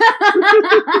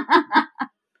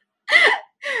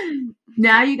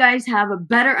now you guys have a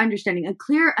better understanding, a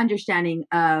clear understanding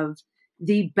of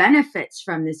the benefits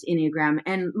from this Enneagram.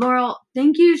 And Laurel,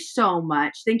 thank you so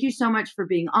much. Thank you so much for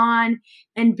being on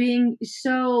and being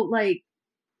so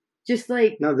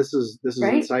no, this is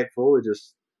right? Insightful. It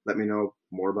just let me know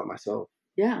more about myself.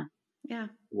 Yeah.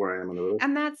 where I am on the road.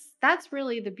 And that's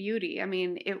really the beauty. I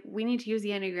mean, we need to use the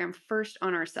Enneagram first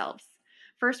on ourselves.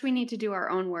 First, we need to do our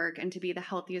own work and to be the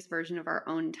healthiest version of our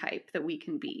own type that we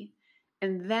can be.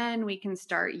 And then we can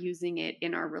start using it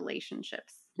in our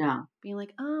relationships. Yeah. Being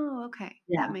like, oh, okay.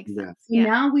 Yeah. That makes sense. So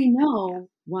now we know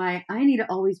why I need to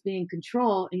always be in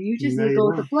control and you just need to go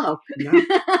with the flow.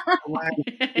 Why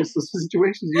it's the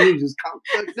situations you need to just calm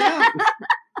down.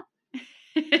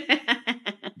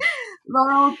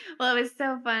 Laurel. Well, it was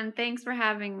so fun. Thanks for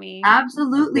having me.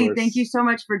 Absolutely. Thank you so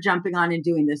much for jumping on and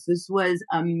doing this. This was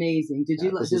amazing. Did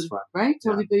you? This is fun. Right?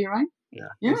 Totally blew your mind? Yeah.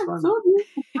 Yeah. Fun.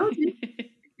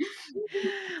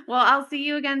 Well, I'll see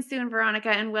you again soon, Veronica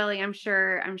and Willie. I'm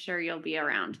sure you'll be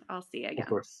around. I'll see you again. Of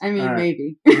course. I mean,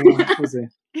 maybe. We'll see.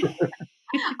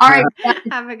 All right.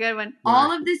 Have a good one.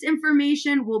 All of this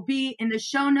information will be in the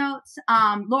show notes.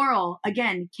 Laurel,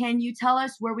 again, can you tell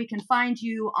us where we can find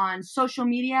you on social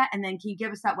media? And then can you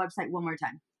give us that website one more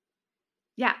time?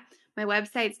 Yeah. My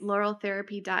website's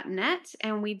laureltherapy.net,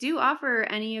 and we do offer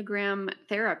Enneagram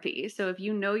therapy. So if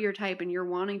you know your type and you're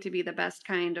wanting to be the best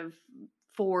kind of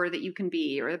 4 that you can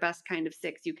be, or the best kind of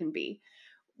 6 you can be,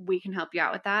 we can help you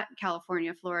out with that.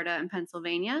 California, Florida, and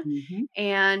Pennsylvania. Mm-hmm.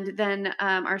 And then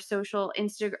our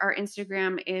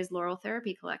Instagram is Laurel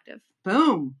Therapy Collective.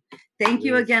 Boom. Thank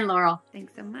you again, Laurel.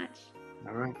 Thanks so much.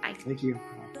 All right. Bye. Thank you.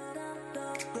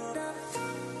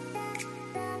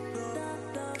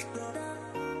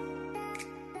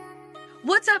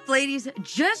 What's up, ladies?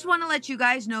 Just want to let you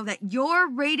guys know that your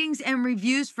ratings and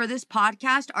reviews for this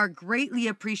podcast are greatly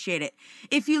appreciated.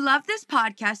 If you love this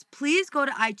podcast, please go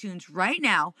to iTunes right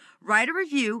now, write a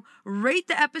review, rate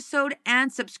the episode,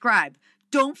 and subscribe.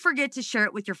 Don't forget to share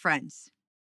it with your friends.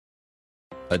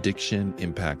 Addiction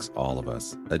impacts all of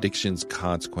us. Addiction's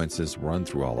consequences run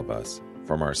through all of us.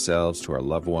 From ourselves to our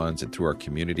loved ones and through our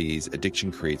communities,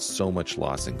 addiction creates so much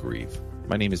loss and grief.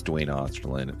 My name is Dwayne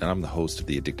Osterlin, and I'm the host of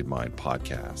the Addicted Mind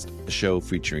podcast, a show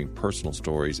featuring personal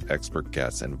stories, expert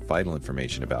guests, and vital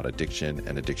information about addiction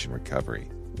and addiction recovery.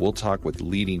 We'll talk with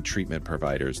leading treatment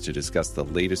providers to discuss the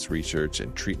latest research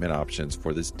and treatment options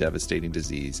for this devastating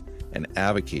disease and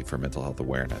advocate for mental health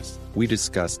awareness. We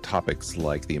discuss topics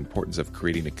like the importance of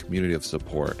creating a community of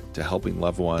support to helping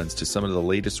loved ones to some of the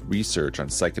latest research on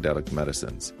psychedelic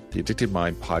medicines. The Addicted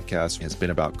Mind podcast has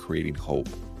been about creating hope,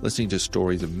 listening to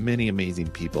stories of many amazing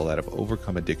people that have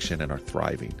overcome addiction and are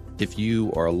thriving. If you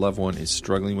or a loved one is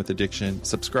struggling with addiction,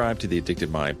 subscribe to the Addicted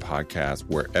Mind podcast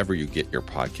wherever you get your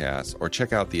podcasts or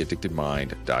check out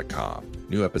theaddictedmind.com.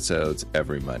 New episodes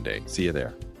every Monday. See you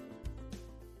there.